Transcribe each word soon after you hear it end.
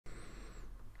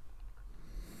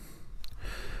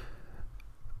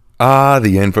Ah,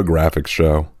 the Infographics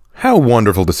Show. How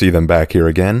wonderful to see them back here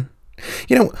again.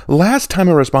 You know, last time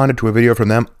I responded to a video from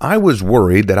them, I was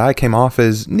worried that I came off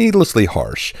as needlessly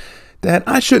harsh, that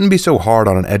I shouldn't be so hard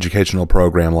on an educational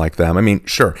program like them. I mean,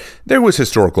 sure, there was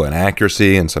historical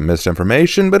inaccuracy and some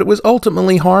misinformation, but it was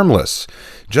ultimately harmless.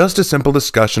 Just a simple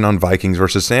discussion on Vikings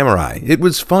versus samurai. It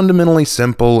was fundamentally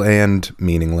simple and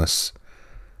meaningless.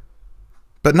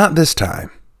 But not this time.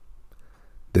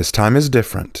 This time is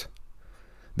different.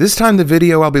 This time the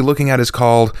video I'll be looking at is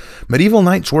called Medieval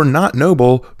Knights Were Not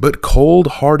Noble, but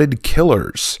Cold-Hearted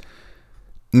Killers.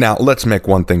 Now, let's make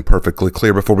one thing perfectly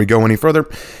clear before we go any further.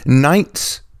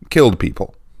 Knights killed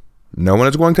people. No one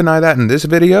is going to deny that in this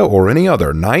video or any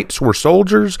other. Knights were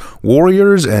soldiers,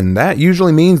 warriors, and that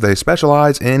usually means they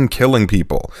specialize in killing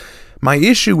people. My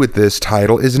issue with this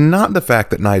title is not the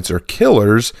fact that knights are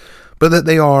killers, but that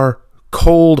they are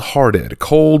cold-hearted,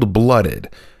 cold-blooded.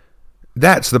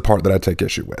 That's the part that I take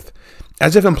issue with.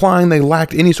 As if implying they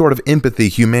lacked any sort of empathy,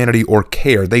 humanity, or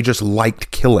care. They just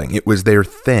liked killing. It was their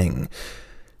thing.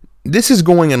 This is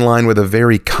going in line with a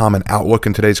very common outlook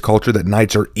in today's culture that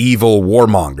knights are evil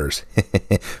warmongers,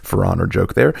 for honor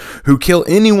joke there, who kill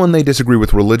anyone they disagree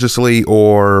with religiously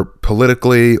or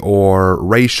politically or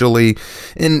racially,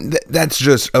 and that's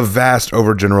just a vast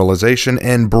overgeneralization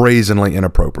and brazenly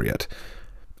inappropriate.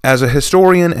 As a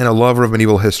historian and a lover of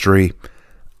medieval history,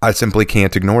 I simply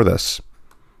can't ignore this.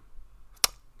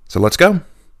 So let's go.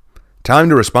 Time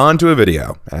to respond to a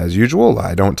video. As usual,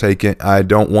 I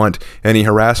don't want any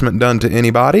harassment done to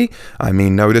anybody. I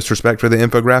mean, no disrespect for the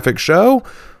Infographics Show,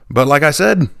 but like I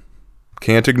said,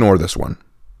 can't ignore this one.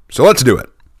 So let's do it.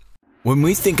 When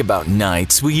we think about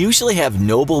knights, we usually have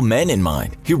noble men in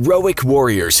mind, heroic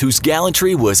warriors whose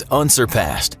gallantry was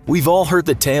unsurpassed. We've all heard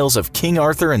the tales of King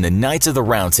Arthur and the Knights of the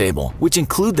Round Table, which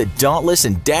include the dauntless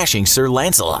and dashing Sir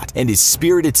Lancelot and his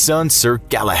spirited son Sir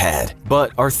Galahad.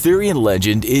 But Arthurian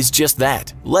legend is just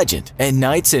that, legend, and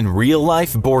knights in real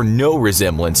life bore no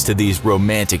resemblance to these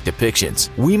romantic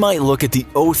depictions. We might look at the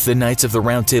oath the Knights of the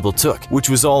Round Table took, which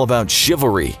was all about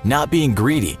chivalry, not being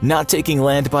greedy, not taking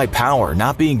land by power,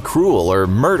 not being cruel or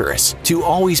murderous, to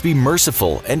always be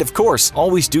merciful, and of course,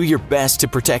 always do your best to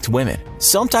protect women,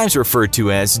 sometimes referred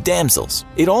to as damsels.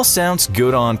 It all sounds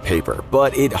good on paper,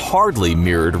 but it hardly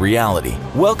mirrored reality.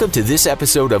 Welcome to this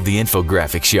episode of the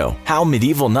Infographics Show, how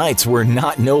medieval knights were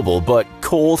not noble but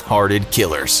cold-hearted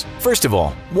killers. First of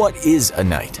all, what is a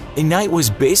knight? A knight was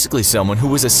basically someone who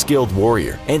was a skilled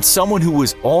warrior, and someone who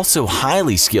was also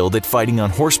highly skilled at fighting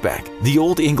on horseback. The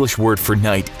Old English word for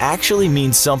knight actually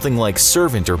means something like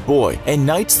servant or boy, and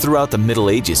knights throughout the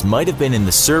Middle Ages might have been in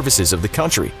the services of the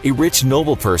country, a rich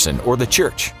noble person, or the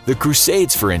church. The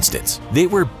Crusades, for instance, they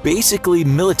were basically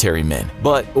military men,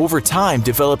 but over time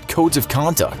developed codes of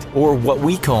conduct, or what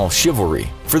we call chivalry.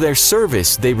 For their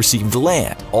service, they received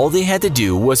land. All they had to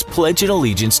do was pledge an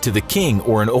allegiance to the king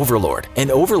or an overlord. An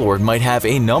overlord might have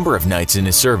a number of knights in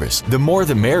his service. The more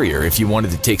the merrier if you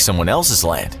wanted to take someone else's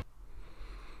land.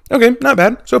 Okay, not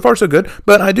bad. So far so good.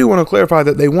 But I do want to clarify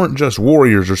that they weren't just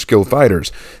warriors or skilled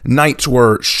fighters. Knights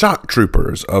were shock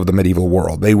troopers of the medieval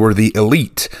world. They were the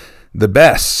elite, the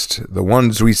best, the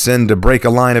ones we send to break a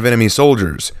line of enemy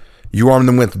soldiers. You armed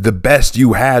them with the best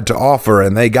you had to offer,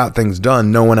 and they got things done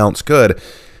no one else could.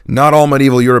 Not all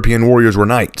medieval European warriors were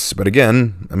knights, but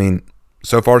again, I mean,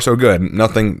 so far so good.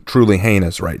 Nothing truly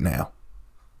heinous right now.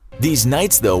 These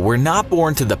knights, though, were not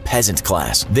born to the peasant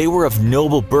class. They were of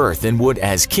noble birth and would,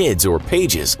 as kids or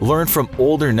pages, learn from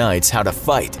older knights how to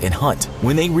fight and hunt.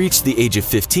 When they reached the age of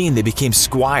 15, they became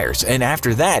squires, and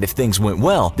after that, if things went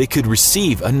well, they could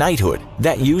receive a knighthood.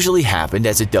 That usually happened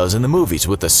as it does in the movies,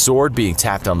 with the sword being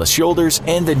tapped on the shoulders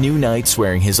and the new knight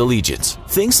swearing his allegiance.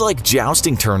 Things like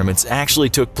jousting tournaments actually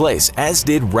took place, as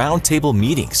did round table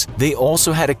meetings. They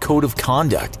also had a code of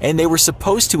conduct, and they were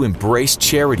supposed to embrace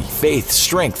charity, faith,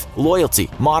 strength, loyalty,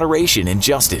 moderation, and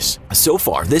justice. So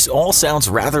far, this all sounds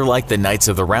rather like the Knights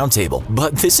of the Round Table,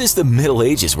 but this is the Middle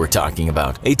Ages we're talking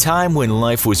about, a time when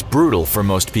life was brutal for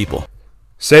most people.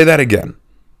 Say that again,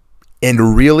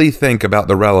 and really think about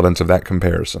the relevance of that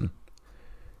comparison.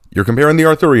 You're comparing the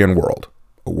Arthurian world,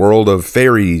 a world of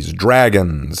fairies,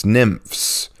 dragons,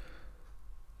 nymphs,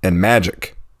 and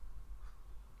magic,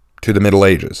 to the Middle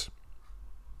Ages.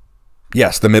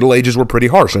 Yes, the Middle Ages were pretty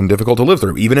harsh and difficult to live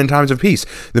through, even in times of peace.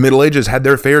 The Middle Ages had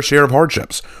their fair share of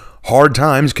hardships. Hard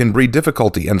times can breed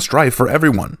difficulty and strife for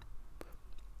everyone.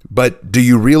 But do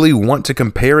you really want to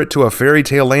compare it to a fairy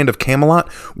tale land of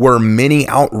Camelot, where many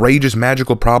outrageous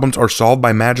magical problems are solved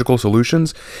by magical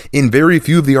solutions? In very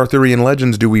few of the Arthurian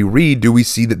legends do we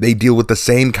see that they deal with the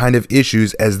same kind of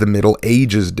issues as the Middle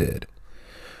Ages did.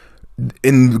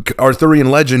 In Arthurian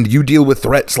legend, you deal with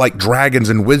threats like dragons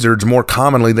and wizards more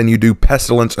commonly than you do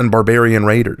pestilence and barbarian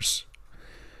raiders.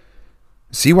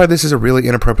 See why this is a really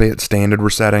inappropriate standard we're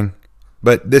setting?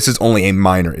 But this is only a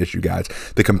minor issue, guys.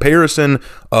 The comparison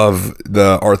of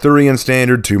the Arthurian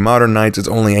standard to modern knights is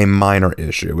only a minor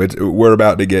issue. We're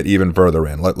about to get even further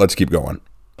in. Let's keep going.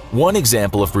 One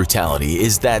example of brutality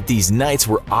is that these knights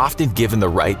were often given the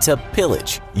right to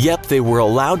pillage. Yep, they were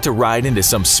allowed to ride into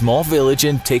some small village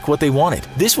and take what they wanted.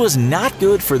 This was not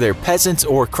good for their peasants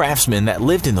or craftsmen that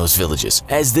lived in those villages,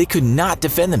 as they could not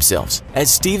defend themselves.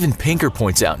 As Steven Pinker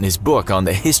points out in his book on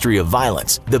the history of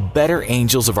violence, The Better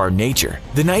Angels of Our Nature,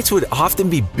 the knights would often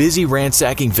be busy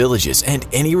ransacking villages, and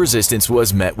any resistance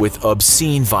was met with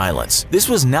obscene violence. This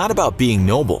was not about being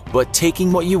noble, but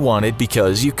taking what you wanted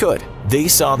because you could. They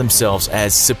saw themselves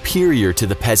as superior to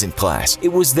the peasant class.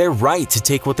 It was their right to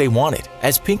take what they wanted.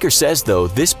 As Pinker says, though,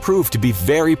 this proved to be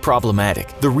very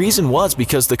problematic. The reason was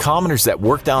because the commoners that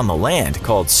worked on the land,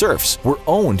 called serfs, were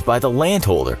owned by the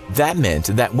landholder. That meant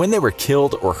that when they were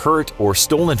killed or hurt or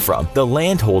stolen from, the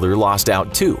landholder lost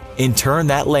out too. In turn,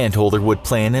 that landholder would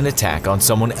plan an attack on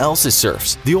someone else's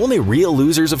serfs. The only real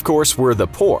losers, of course, were the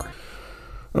poor.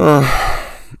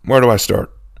 Where do I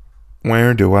start?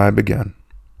 Where do I begin?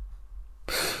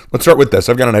 Let's start with this.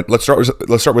 Let's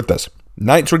start with this.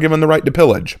 Knights were given the right to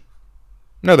pillage.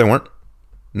 No, they weren't.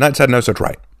 Knights had no such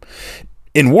right.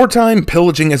 In wartime,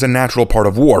 pillaging is a natural part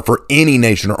of war for any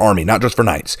nation or army, not just for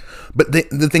knights. But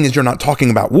the thing is, you're not talking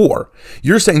about war.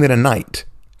 You're saying that a knight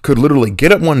could literally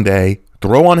get up one day,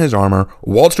 throw on his armor,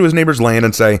 waltz to his neighbor's land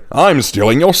and say, "I'm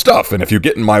stealing your stuff, and if you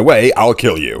get in my way, I'll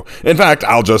kill you. In fact,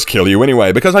 I'll just kill you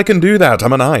anyway, because I can do that.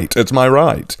 I'm a knight. It's my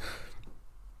right."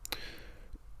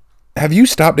 Have you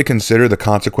stopped to consider the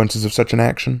consequences of such an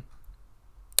action?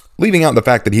 Leaving out the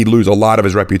fact that he'd lose a lot of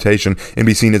his reputation and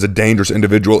be seen as a dangerous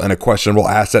individual and a questionable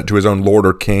asset to his own lord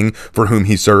or king for whom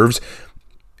he serves,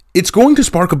 it's going to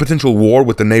spark a potential war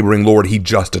with the neighboring lord he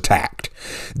just attacked.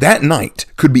 That knight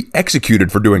could be executed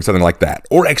for doing something like that,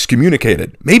 or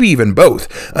excommunicated, maybe even both.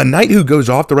 A knight who goes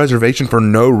off the reservation for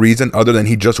no reason other than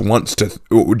he just wants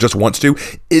to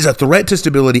is a threat to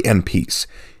stability and peace.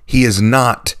 He is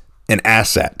not an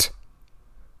asset.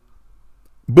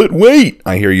 "But wait,"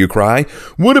 I hear you cry,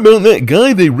 "what about that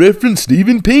guy they referenced,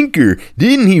 Steven Pinker?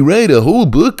 Didn't he write a whole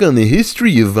book on the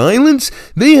history of violence?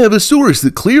 They have a source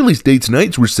that clearly states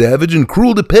knights were savage and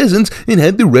cruel to peasants and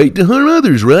had the right to harm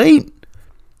others, right?"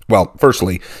 Well,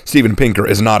 firstly, Steven Pinker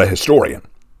is not a historian.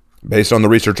 Based on the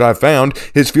research I've found,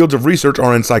 his fields of research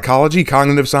are in psychology,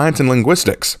 cognitive science, and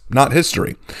linguistics, not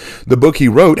history. The book he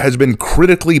wrote has been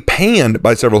critically panned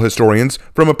by several historians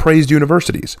from appraised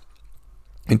universities.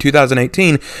 In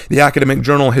 2018, the academic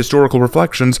journal Historical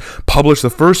Reflections published the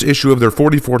first issue of their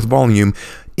 44th volume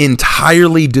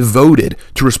entirely devoted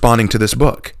to responding to this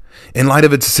book, in light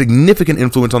of its significant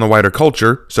influence on the wider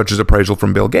culture, such as appraisal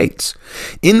from Bill Gates.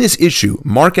 In this issue,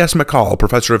 Mark S. McCall,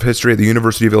 professor of history at the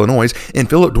University of Illinois, and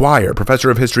Philip Dwyer, professor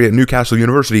of history at Newcastle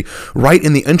University, write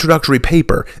in the introductory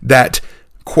paper that,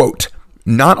 quote,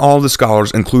 "Not all the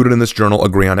scholars included in this journal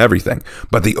agree on everything,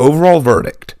 but the overall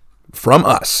verdict from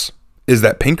us is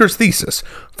that Pinker's thesis,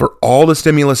 for all the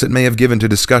stimulus it may have given to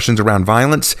discussions around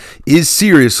violence, is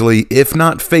seriously, if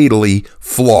not fatally,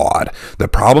 flawed. The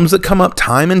problems that come up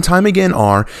time and time again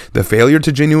are the failure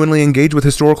to genuinely engage with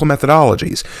historical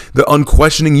methodologies, the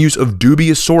unquestioning use of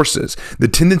dubious sources, the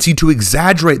tendency to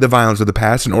exaggerate the violence of the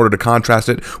past in order to contrast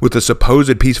it with the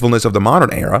supposed peacefulness of the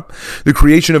modern era, the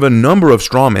creation of a number of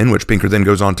straw men, which Pinker then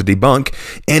goes on to debunk,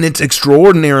 and its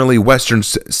extraordinarily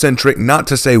Western-centric, not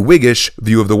to say Whiggish,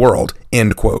 view of the world."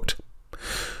 End quote.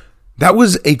 That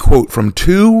was a quote from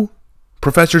two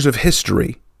professors of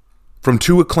history from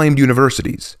two acclaimed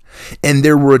universities. And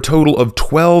there were a total of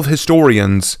 12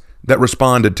 historians that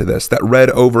responded to this, that read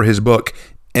over his book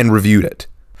and reviewed it.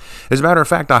 As a matter of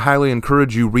fact, I highly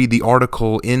encourage you read the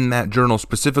article in that journal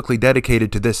specifically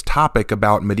dedicated to this topic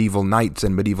about medieval knights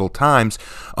and medieval times,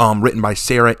 written by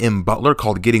Sarah M. Butler,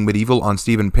 called Getting Medieval on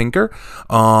Steven Pinker,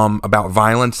 about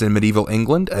violence in medieval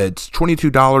England. It's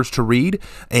 $22 to read,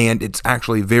 and it's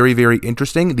actually very, very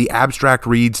interesting. The abstract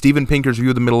reads, "Steven Pinker's view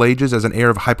of the Middle Ages as an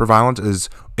era of hyperviolence is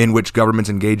in which governments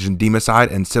engaged in democide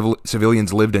and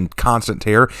civilians lived in constant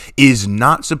terror is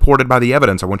not supported by the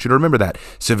evidence." I want you to remember that.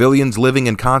 Civilians living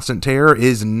in constant terror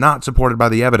is not supported by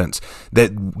the evidence.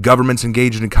 That governments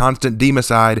engaged in constant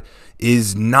democide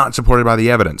is not supported by the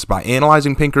evidence. By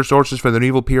analyzing Pinker's sources for the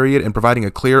medieval period and providing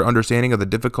a clear understanding of the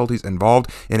difficulties involved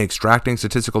in extracting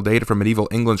statistical data from medieval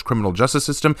England's criminal justice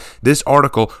system, this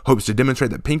article hopes to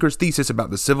demonstrate that Pinker's thesis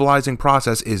about the civilizing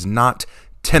process is not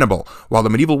tenable. While the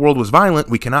medieval world was violent,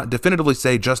 we cannot definitively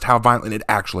say just how violent it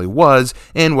actually was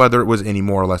and whether it was any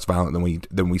more or less violent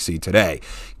than we see today.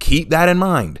 Keep that in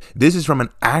mind. This is from an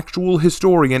actual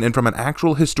historian and from an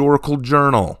actual historical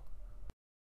journal.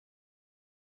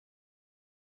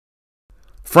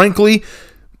 Frankly,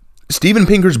 Steven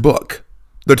Pinker's book,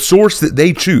 the source that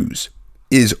they choose,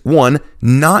 is 1,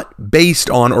 not based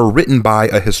on or written by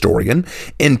a historian,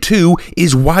 and 2,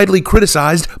 is widely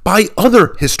criticized by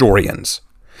other historians.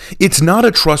 It's not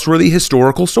a trustworthy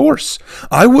historical source.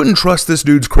 I wouldn't trust this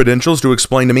dude's credentials to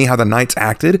explain to me how the knights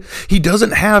acted. He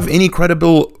doesn't have any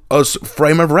credible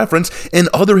frame of reference, and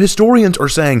other historians are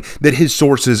saying that his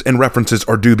sources and references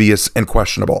are dubious and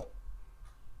questionable.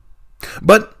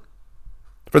 But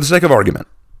for the sake of argument,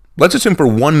 let's assume for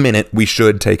 1 minute we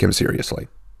should take him seriously.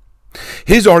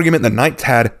 His argument that knights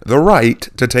had the right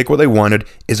to take what they wanted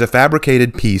is a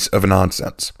fabricated piece of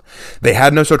nonsense. They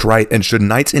had no such right, and should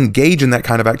knights engage in that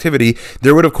kind of activity,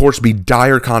 there would of course be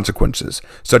dire consequences,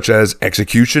 such as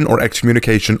execution or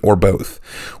excommunication or both.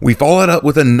 We follow it up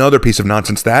with another piece of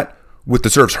nonsense that, with the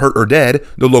serfs hurt or dead,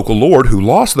 the local lord who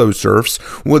lost those serfs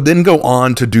would then go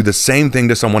on to do the same thing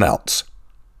to someone else.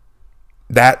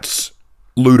 That's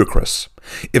ludicrous.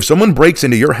 If someone breaks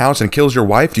into your house and kills your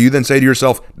wife, do you then say to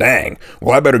yourself, dang,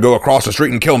 well, I better go across the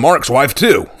street and kill Mark's wife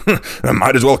too? I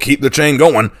might as well keep the chain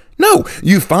going. No,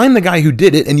 you find the guy who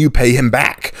did it and you pay him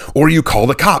back. Or you call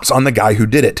the cops on the guy who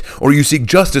did it. Or you seek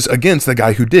justice against the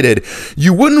guy who did it.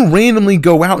 You wouldn't randomly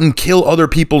go out and kill other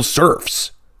people's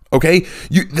serfs. Okay?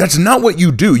 That's not what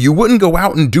you do. You wouldn't go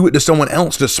out and do it to someone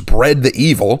else to spread the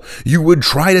evil. You would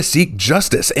try to seek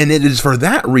justice. And it is for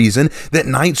that reason that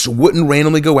knights wouldn't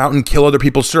randomly go out and kill other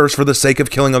people's serfs for the sake of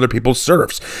killing other people's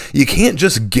serfs. You can't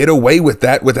just get away with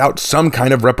that without some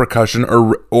kind of repercussion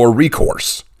or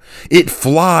recourse. It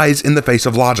flies in the face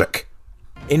of logic.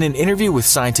 In an interview with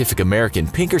Scientific American,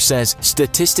 Pinker says,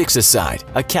 statistics aside,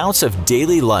 accounts of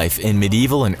daily life in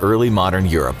medieval and early modern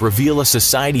Europe reveal a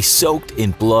society soaked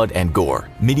in blood and gore.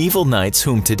 Medieval knights,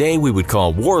 whom today we would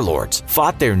call warlords,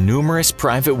 fought their numerous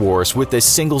private wars with a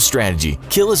single strategy: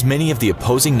 kill as many of the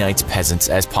opposing knights' peasants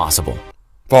as possible.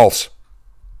 False.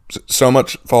 So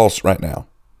much false right now.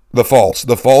 The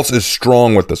false is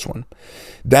strong with this one.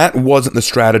 That wasn't the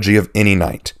strategy of any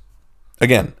knight.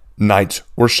 Again, knights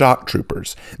were shock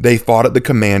troopers. They fought at the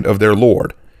command of their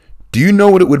lord. Do you know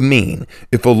what it would mean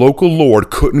if a local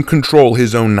lord couldn't control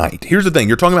his own knight? Here's the thing.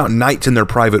 You're talking about knights in their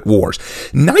private wars.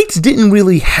 Knights didn't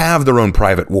really have their own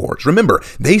private wars. Remember,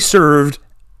 they served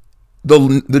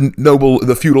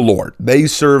the feudal lord. They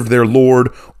served their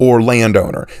lord or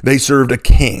landowner. They served a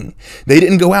king. They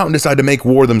didn't go out and decide to make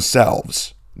war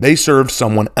themselves. They served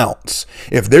someone else.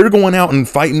 If they're going out and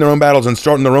fighting their own battles and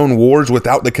starting their own wars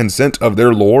without the consent of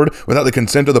their lord, without the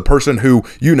consent of the person who,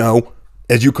 you know,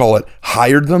 as you call it,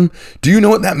 hired them, do you know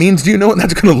what that means? Do you know what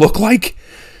that's going to look like?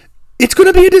 It's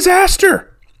going to be a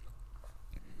disaster.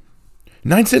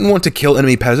 Knights didn't want to kill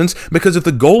enemy peasants because if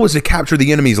the goal was to capture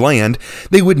the enemy's land,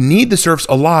 they would need the serfs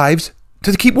alive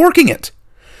to keep working it.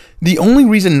 The only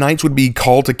reason knights would be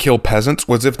called to kill peasants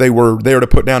was if they were there to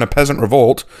put down a peasant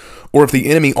revolt, or if the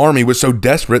enemy army was so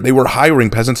desperate they were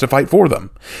hiring peasants to fight for them.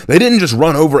 They didn't just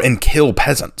run over and kill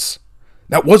peasants.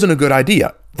 That wasn't a good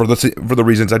idea for the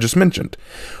reasons I just mentioned.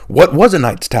 What was a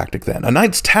knight's tactic then? A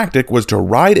knight's tactic was to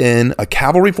ride in a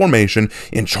cavalry formation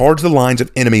and charge the lines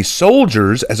of enemy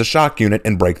soldiers as a shock unit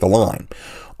and break the line.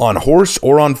 On horse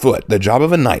or on foot, the job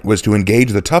of a knight was to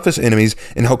engage the toughest enemies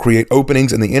and help create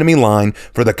openings in the enemy line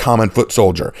for the common foot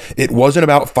soldier. It wasn't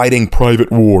about fighting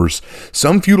private wars.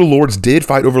 Some feudal lords did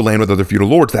fight over land with other feudal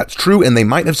lords, that's true, and they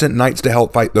might have sent knights to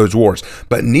help fight those wars.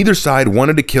 But neither side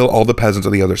wanted to kill all the peasants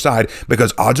of the other side,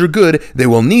 because odds are good they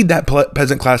will need that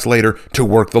peasant class later to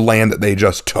work the land that they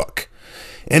just took.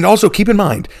 And also keep in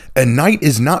mind, a knight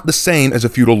is not the same as a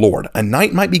feudal lord. A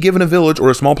knight might be given a village or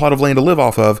a small plot of land to live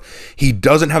off of. He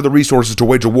doesn't have the resources to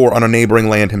wage a war on a neighboring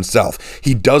land himself.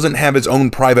 He doesn't have his own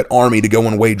private army to go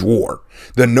and wage war.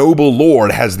 The noble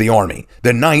lord has the army.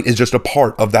 The knight is just a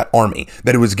part of that army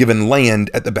that was given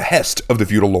land at the behest of the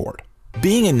feudal lord.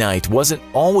 Being a knight wasn't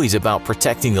always about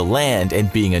protecting the land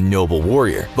and being a noble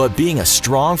warrior, but being a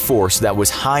strong force that was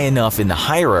high enough in the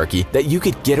hierarchy that you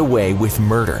could get away with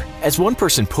murder. As one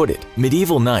person put it,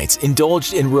 medieval knights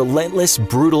indulged in relentless,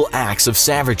 brutal acts of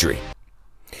savagery.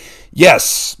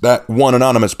 Yes, that one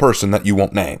anonymous person that you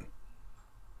won't name.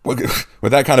 With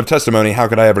that kind of testimony, how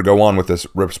could I ever go on with this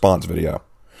response video?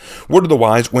 Word of the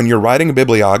wise, when you're writing a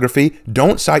bibliography,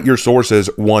 don't cite your source as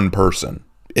one person.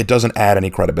 It doesn't add any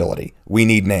credibility. We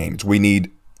need names. We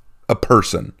need a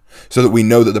person so that we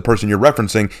know that the person you're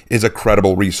referencing is a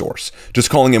credible resource. Just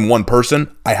calling him one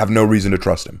person, I have no reason to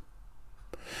trust him.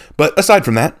 But aside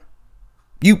from that,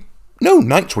 you know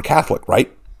knights were Catholic,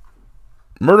 right?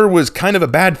 Murder was kind of a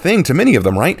bad thing to many of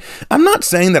them, right? I'm not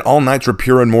saying that all knights were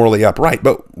pure and morally upright,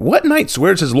 but what knight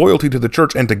swears his loyalty to the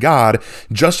church and to God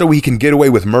just so he can get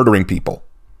away with murdering people?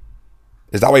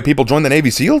 Is that why people join the Navy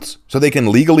SEALs? So they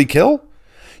can legally kill?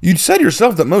 You said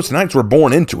yourself that most knights were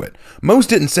born into it. Most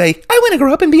didn't say, I want to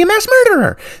grow up and be a mass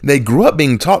murderer. They grew up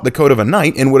being taught the code of a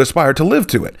knight and would aspire to live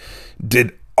to it.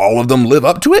 Did all of them live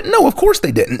up to it? No, of course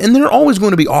they didn't. And there are always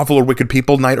going to be awful or wicked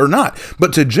people, knight or not.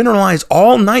 But to generalize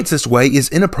all knights this way is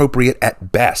inappropriate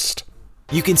at best.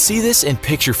 You can see this in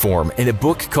picture form in a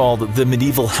book called The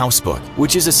Medieval House Book,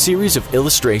 which is a series of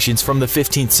illustrations from the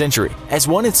 15th century. As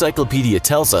one encyclopedia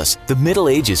tells us, the Middle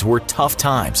Ages were tough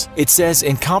times. It says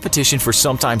in competition for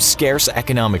sometimes scarce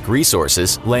economic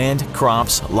resources, land,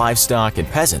 crops, livestock, and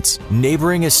peasants,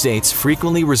 neighboring estates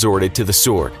frequently resorted to the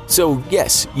sword. So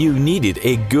yes, you needed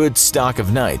a good stock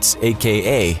of knights,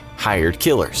 aka hired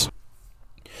killers.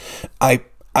 I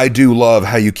do love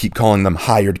how you keep calling them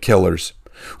hired killers.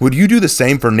 Would you do the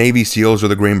same for Navy SEALs or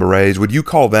the Green Berets? Would you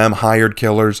call them hired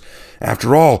killers?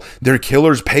 After all, they're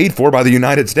killers paid for by the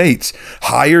United States.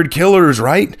 Hired killers,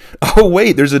 right? Oh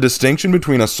wait, there's a distinction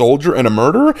between a soldier and a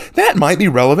murderer? That might be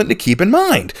relevant to keep in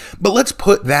mind. But let's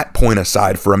put that point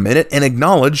aside for a minute and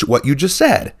acknowledge what you just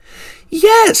said.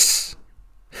 Yes!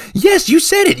 Yes, you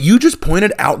said it. You just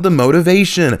pointed out the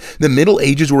motivation. The Middle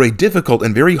Ages were a difficult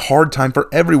and very hard time for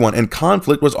everyone, and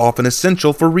conflict was often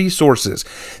essential for resources.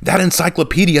 That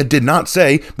encyclopedia did not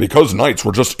say, because knights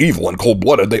were just evil and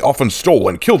cold-blooded, they often stole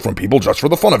and killed from people just for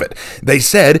the fun of it. They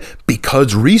said,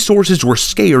 because resources were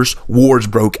scarce, wars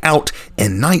broke out,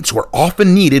 and knights were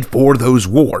often needed for those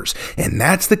wars. And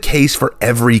that's the case for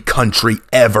every country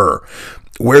ever.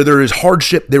 Where there is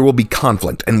hardship, there will be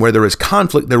conflict, and where there is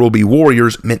conflict, there will be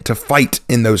warriors meant to fight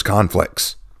in those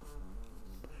conflicts.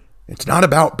 It's not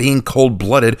about being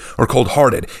cold-blooded or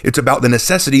cold-hearted. It's about the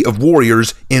necessity of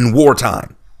warriors in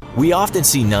wartime. We often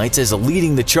see knights as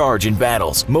leading the charge in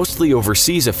battles, mostly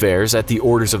overseas affairs at the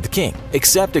orders of the king.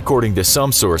 Except according to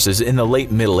some sources, in the late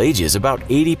Middle Ages, about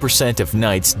 80% of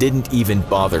knights didn't even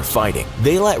bother fighting.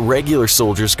 They let regular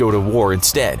soldiers go to war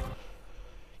instead.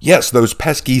 Yes, those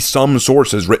pesky some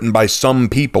sources written by some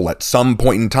people at some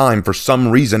point in time for some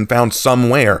reason found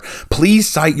somewhere. Please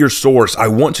cite your source. I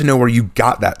want to know where you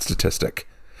got that statistic.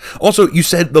 Also, you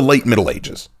said the late Middle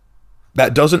Ages.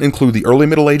 That doesn't include the early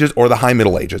Middle Ages or the high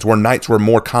Middle Ages, where knights were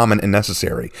more common and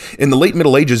necessary. In the late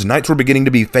Middle Ages, knights were beginning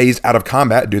to be phased out of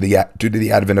combat due to the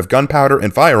advent of gunpowder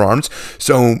and firearms,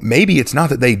 so maybe it's not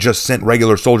that they just sent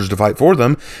regular soldiers to fight for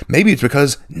them. Maybe it's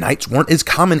because knights weren't as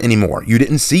common anymore. You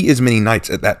didn't see as many knights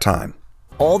at that time.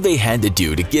 All they had to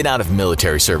do to get out of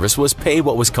military service was pay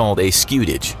what was called a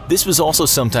scutage. This was also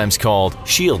sometimes called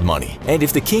shield money, and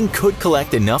if the king could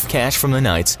collect enough cash from the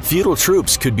knights, feudal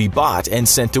troops could be bought and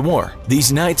sent to war.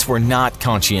 These knights were not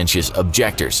conscientious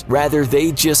objectors. Rather,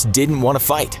 they just didn't want to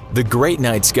fight. The great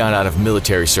knights got out of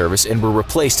military service and were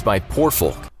replaced by poor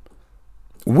folk.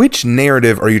 Which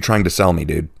narrative are you trying to sell me,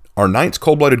 dude? Are knights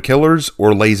cold-blooded killers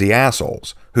or lazy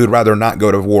assholes who'd rather not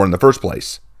go to war in the first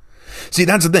place? See,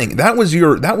 that's the thing. That was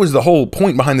the whole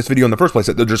point behind this video in the first place,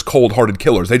 that they're just cold-hearted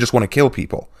killers. They just want to kill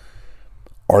people.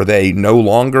 Are they no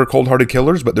longer cold-hearted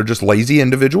killers, but they're just lazy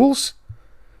individuals?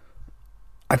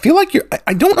 I feel like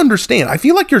I don't understand. I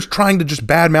feel like you're trying to just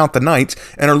badmouth the knights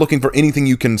and are looking for anything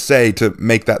you can say to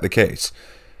make that the case.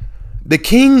 The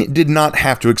king did not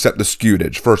have to accept the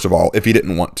scutage, first of all, if he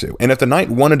didn't want to. And if the knight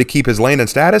wanted to keep his land and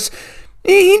status,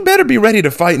 he'd better be ready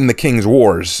to fight in the king's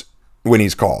wars when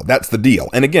he's called. That's the deal.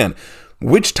 And again,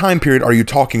 which time period are you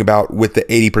talking about with the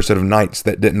 80% of knights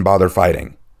that didn't bother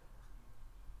fighting?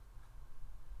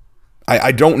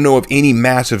 I don't know of any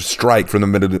massive strike from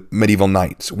the medieval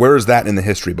knights. Where is that in the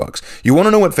history books? You want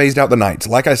to know what phased out the knights?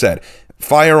 Like I said,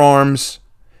 firearms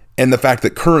and the fact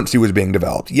that currency was being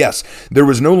developed. Yes, there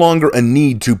was no longer a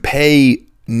need to pay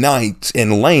knights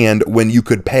in land when you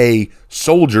could pay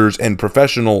soldiers and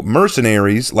professional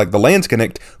mercenaries like the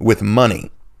Landsknecht with money.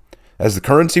 As the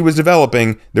currency was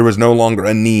developing, there was no longer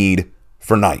a need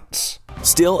for knights.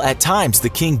 Still, at times, the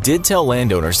king did tell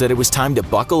landowners that it was time to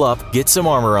buckle up, get some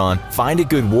armor on, find a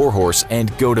good warhorse,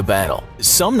 and go to battle.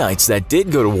 Some knights that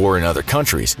did go to war in other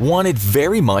countries wanted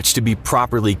very much to be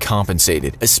properly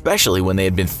compensated, especially when they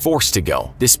had been forced to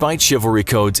go. Despite chivalry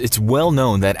codes, it's well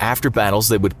known that after battles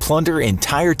they would plunder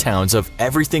entire towns of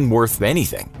everything worth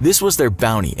anything. This was their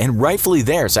bounty, and rightfully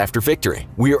theirs after victory.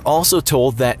 We are also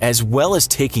told that as well as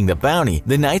taking the bounty,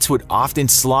 the knights would often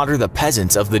slaughter the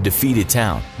peasants of the defeated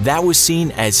town. That was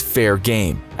seen as fair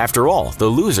game. After all, the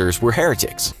losers were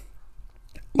heretics.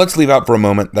 Let's leave out for a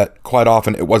moment that quite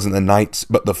often it wasn't the knights,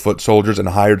 but the foot soldiers and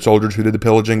hired soldiers who did the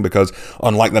pillaging, because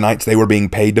unlike the knights, they were being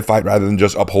paid to fight rather than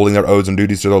just upholding their oaths and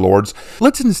duties to their lords.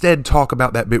 Let's instead talk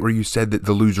about that bit where you said that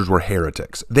the losers were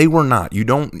heretics. They were not.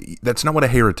 That's not what a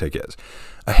heretic is.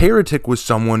 A heretic was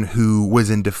someone who was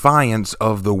in defiance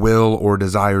of the will or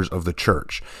desires of the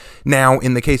church. Now,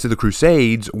 in the case of the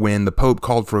Crusades, when the Pope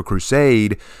called for a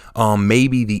crusade,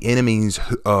 maybe the enemies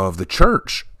of the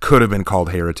church could have been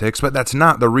called heretics, but that's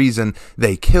not the reason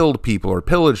they killed people or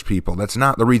pillaged people. That's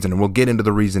not the reason, and we'll get into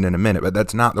the reason in a minute, but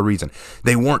that's not the reason.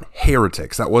 They weren't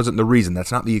heretics. That wasn't the reason.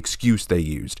 That's not the excuse they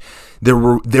used. There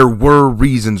were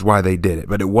reasons why they did it,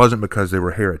 but it wasn't because they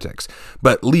were heretics.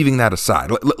 But leaving that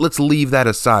aside, let's leave that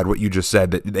aside, what you just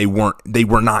said, that they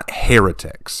were not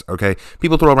heretics, okay?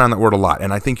 People throw around that word a lot,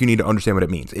 and I think you need to understand what it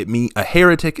means. A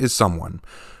heretic is someone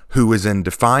who is in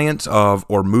defiance of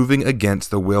or moving against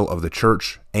the will of the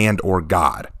church and or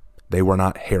God. They were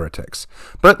not heretics.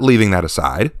 But leaving that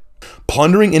aside,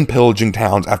 plundering and pillaging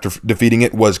towns after defeating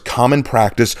it was common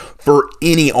practice for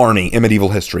any army in medieval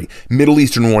history. Middle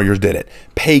Eastern warriors did it.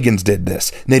 Pagans did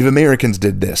this. Native Americans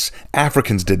did this.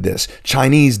 Africans did this.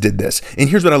 Chinese did this. And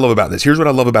here's what I love about this. Here's what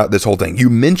I love about this whole thing. You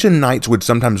mention knights would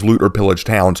sometimes loot or pillage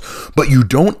towns, but you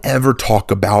don't ever talk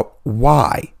about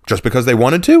why. Just because they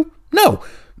wanted to? No.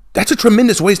 That's a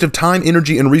tremendous waste of time,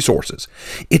 energy, and resources.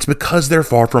 It's because they're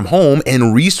far from home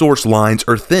and resource lines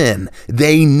are thin.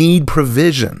 They need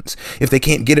provisions. If they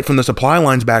can't get it from the supply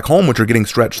lines back home, which are getting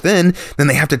stretched thin, then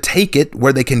they have to take it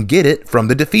where they can get it from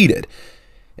the defeated.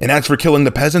 And as for killing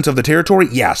the peasants of the territory,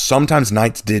 yeah, sometimes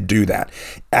knights did do that,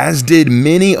 as did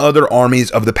many other armies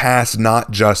of the past,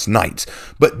 not just knights.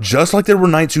 But just like there were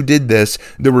knights who did this,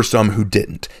 there were some who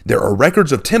didn't. There are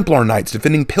records of Templar knights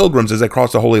defending pilgrims as they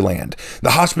crossed the Holy Land,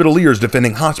 the Hospitallers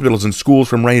defending hospitals and schools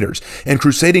from raiders, and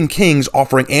crusading kings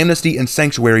offering amnesty and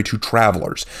sanctuary to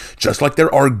travelers. Just like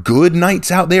there are good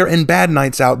knights out there and bad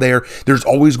knights out there, there's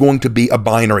always going to be a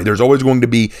binary. There's always going to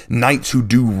be knights who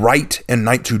do right and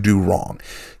knights who do wrong.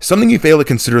 Something you fail to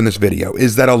consider in this video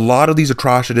is that a lot of these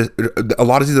atrocities,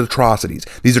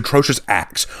 these atrocious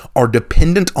acts, are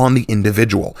dependent on the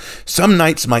individual. Some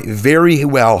knights might very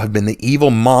well have been the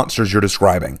evil monsters you're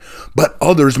describing, but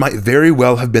others might very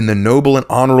well have been the noble and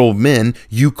honorable men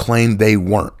you claim they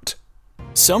weren't.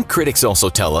 Some critics also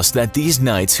tell us that these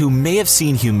knights, who may have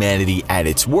seen humanity at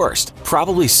its worst,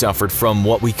 probably suffered from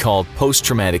what we call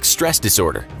post-traumatic stress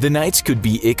disorder. The knights could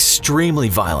be extremely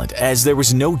violent, as there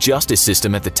was no justice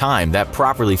system at the time that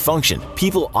properly functioned.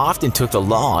 People often took the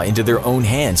law into their own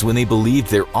hands when they believed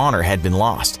their honor had been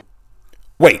lost.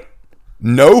 Wait,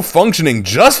 no functioning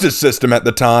justice system at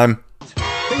the time?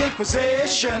 The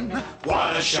Inquisition,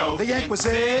 what a show. The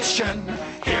Inquisition,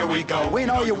 here we go. We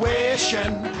know you're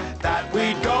wishing that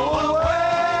we'd go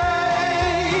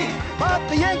away, but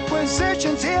the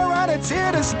Inquisition's here and it's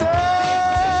here to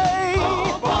stay.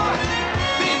 Oh boy,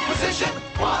 the Inquisition,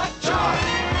 what joy.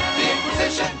 The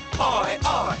Inquisition, oi,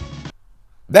 oi.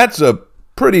 That's a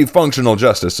pretty functional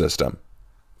justice system.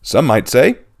 Some might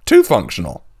say too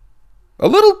functional. A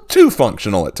little too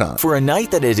functional at times. For a knight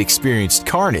that had experienced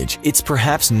carnage, it's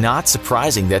perhaps not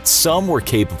surprising that some were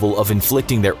capable of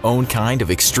inflicting their own kind of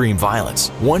extreme violence.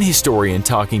 One historian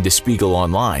talking to Spiegel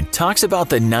Online talks about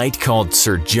the knight called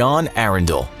Sir John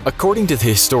Arundel. According to the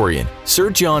historian, Sir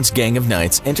John's gang of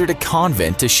knights entered a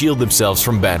convent to shield themselves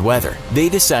from bad weather. They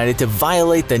decided to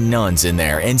violate the nuns in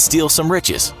there and steal some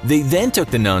riches. They then took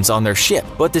the nuns on their ship,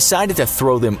 but decided to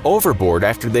throw them overboard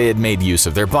after they had made use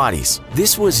of their bodies.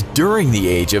 This was during the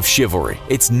age of chivalry.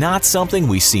 It's not something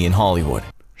we see in Hollywood.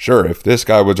 Sure, if this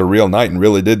guy was a real knight and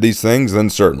really did these things, then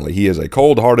certainly he is a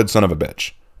cold-hearted son of a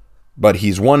bitch. But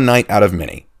he's one knight out of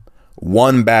many.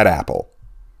 One bad apple.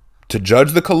 To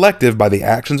judge the collective by the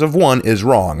actions of one is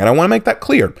wrong, and I want to make that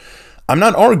clear. I'm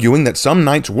not arguing that some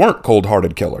knights weren't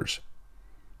cold-hearted killers.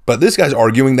 But this guy's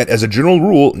arguing that as a general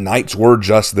rule, knights were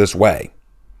just this way.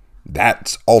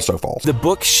 That's also false. The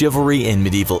book Chivalry in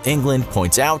Medieval England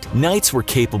points out knights were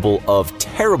capable of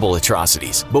terrible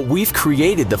atrocities, but we've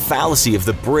created the fallacy of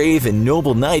the brave and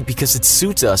noble knight because it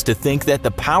suits us to think that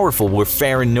the powerful were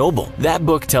fair and noble. That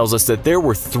book tells us that there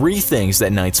were three things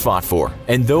that knights fought for,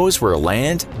 and those were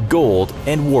land, gold,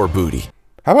 and war booty.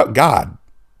 How about God?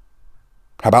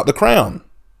 How about the crown?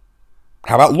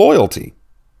 How about loyalty?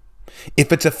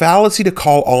 If it's a fallacy to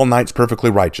call all knights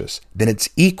perfectly righteous, then it's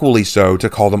equally so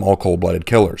to call them all cold-blooded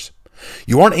killers.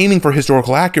 You aren't aiming for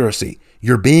historical accuracy.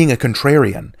 You're being a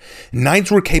contrarian.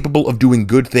 Knights were capable of doing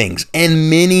good things,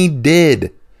 and many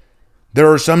did.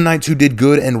 There are some knights who did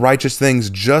good and righteous things,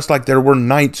 just like there were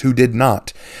knights who did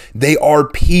not. They are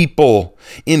people,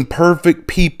 imperfect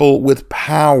people with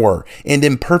power, and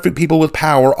imperfect people with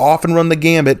power often run the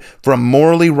gambit from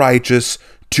morally righteous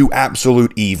to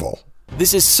absolute evil.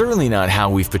 This is certainly not how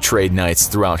we've portrayed knights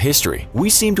throughout history. We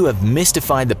seem to have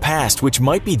mystified the past, which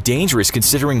might be dangerous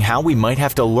considering how we might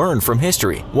have to learn from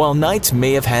history. While knights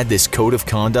may have had this code of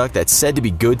conduct that's said to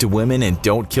be good to women and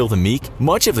don't kill the meek,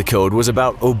 much of the code was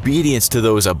about obedience to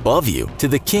those above you, to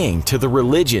the king, to the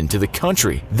religion, to the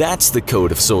country. That's the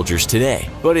code of soldiers today.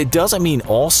 But it doesn't mean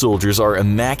all soldiers are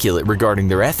immaculate regarding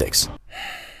their ethics.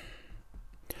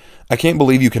 I can't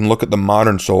believe you can look at the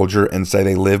modern soldier and say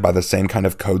they live by the same kind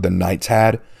of code the knights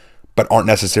had, but aren't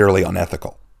necessarily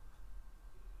unethical.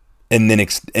 And then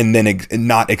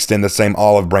not extend the same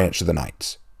olive branch to the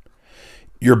knights.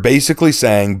 You're basically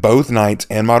saying both knights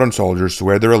and modern soldiers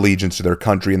swear their allegiance to their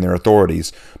country and their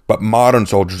authorities, but modern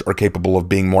soldiers are capable of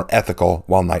being more ethical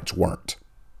while knights weren't.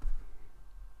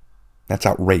 That's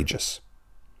outrageous.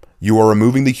 You are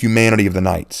removing the humanity of the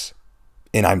knights,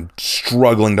 and I'm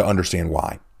struggling to understand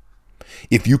why.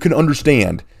 If you can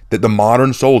understand that the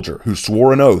modern soldier who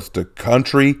swore an oath to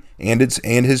country and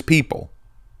his people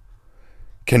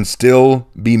can still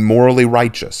be morally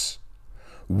righteous,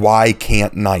 why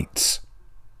can't knights?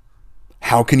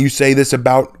 How can you say this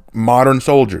about modern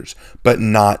soldiers, but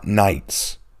not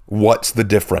knights? What's the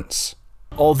difference?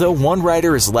 Although one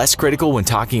writer is less critical when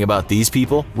talking about these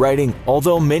people, writing,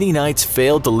 although many knights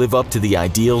failed to live up to the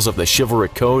ideals of the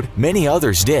chivalric code, many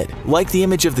others did. Like the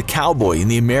image of the cowboy in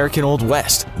the American Old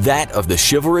West, that of the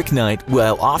chivalric knight,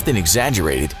 while often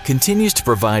exaggerated, continues to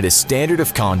provide a standard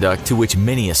of conduct to which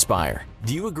many aspire.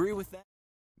 Do you agree with that?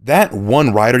 That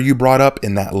one writer you brought up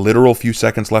in that literal few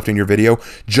seconds left in your video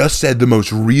just said the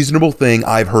most reasonable thing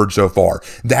I've heard so far.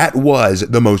 That was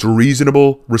the most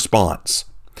reasonable response.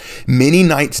 Many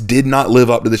knights did not live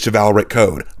up to the chivalric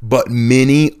code, but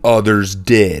many others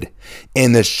did.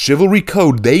 And the chivalry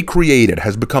code they created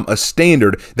has become a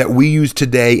standard that we use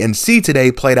today and see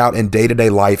today played out in day-to-day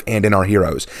life and in our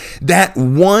heroes. That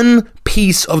one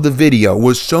piece of the video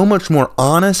was so much more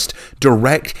honest,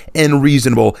 direct, and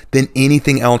reasonable than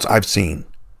anything else I've seen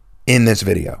in this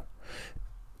video.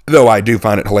 Though I do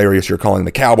find it hilarious you're calling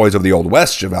the cowboys of the Old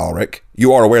West chivalric.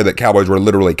 You are aware that cowboys were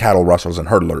literally cattle rustlers and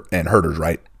herders,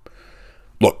 right?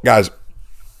 Look, guys,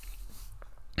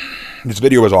 this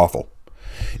video is awful.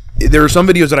 There are some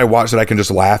videos that I watch that I can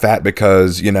just laugh at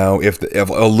because, you know, if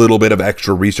a little bit of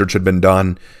extra research had been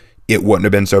done, it wouldn't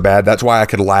have been so bad. That's why I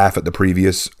could laugh at the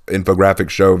previous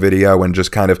Infographics Show video and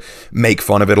just kind of make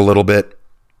fun of it a little bit.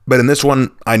 But in this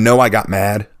one, I know I got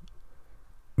mad,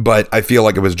 but I feel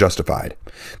like it was justified.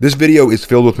 This video is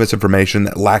filled with misinformation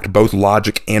that lacked both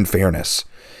logic and fairness.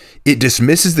 It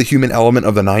dismisses the human element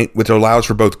of the knight, which allows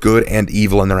for both good and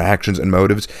evil in their actions and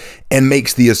motives, and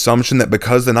makes the assumption that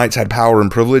because the knights had power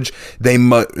and privilege, they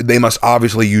must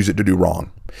obviously use it to do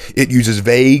wrong. It uses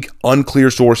vague, unclear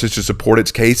sources to support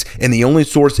its case, and the only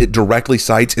source it directly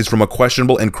cites is from a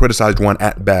questionable and criticized one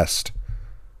at best.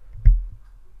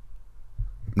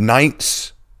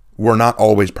 Knights were not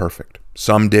always perfect.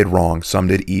 Some did wrong, some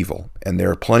did evil, and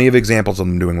there are plenty of examples of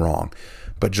them doing wrong.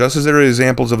 But just as there are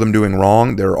examples of them doing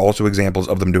wrong, there are also examples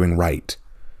of them doing right.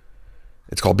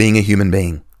 It's called being a human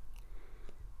being.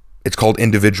 It's called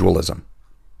individualism.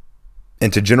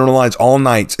 And to generalize all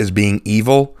knights as being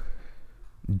evil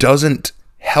doesn't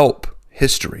help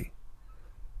history.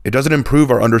 It doesn't improve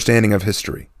our understanding of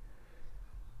history.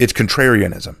 It's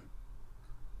contrarianism.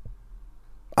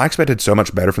 I expected so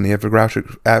much better from the Infographics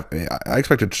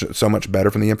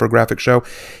Show,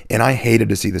 and I hated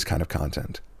to see this kind of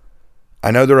content. I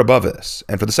know they're above this,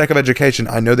 and for the sake of education,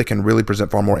 I know they can really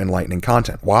present far more enlightening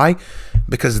content. Why?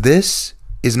 Because this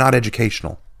is not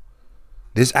educational.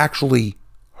 This actually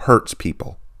hurts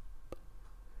people.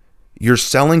 You're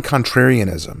selling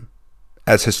contrarianism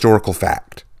as historical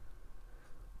fact.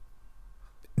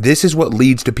 This is what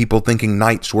leads to people thinking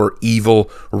knights were evil,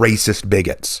 racist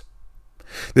bigots.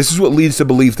 This is what leads to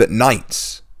belief that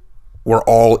knights were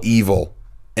all evil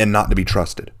and not to be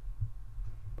trusted.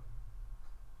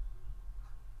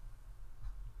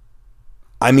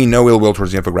 I mean no ill will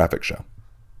towards the Infographics Show.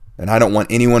 And I don't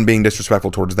want anyone being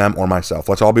disrespectful towards them or myself.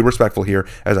 Let's all be respectful here,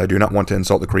 as I do not want to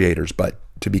insult the creators. But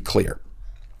to be clear,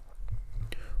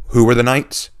 who were the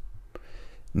knights?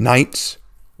 Knights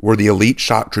were the elite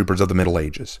shock troopers of the Middle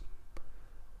Ages.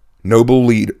 Noble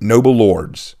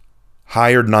lords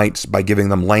hired knights by giving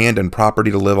them land and property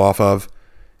to live off of.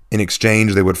 In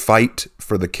exchange, they would fight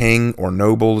for the king or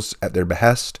nobles at their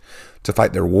behest, to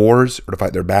fight their wars or to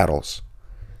fight their battles.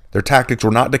 Their tactics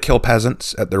were not to kill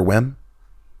peasants at their whim.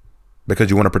 because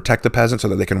you want to protect the peasants so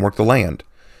that they can work the land.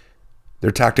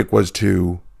 Their tactic was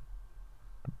to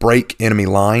break enemy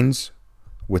lines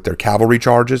with their cavalry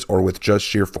charges or with just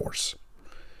sheer force.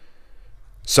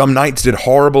 Some knights did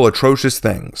horrible, atrocious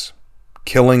things,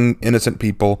 killing innocent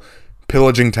people,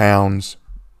 pillaging towns.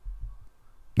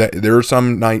 There are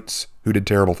some knights who did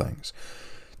terrible things.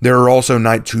 There are also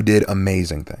knights who did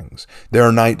amazing things. There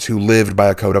are knights who lived by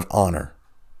a code of honor.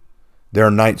 There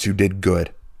are knights who did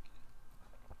good.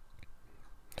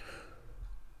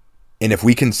 And if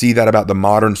we can see that about the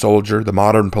modern soldier, the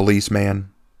modern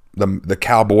policeman, the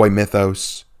cowboy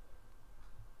mythos,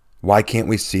 why can't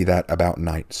we see that about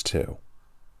knights too?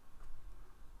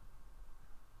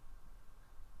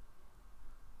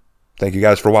 Thank you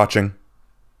guys for watching.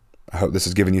 I hope this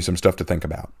has given you some stuff to think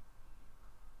about.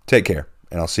 Take care,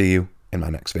 and I'll see you in my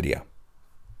next video.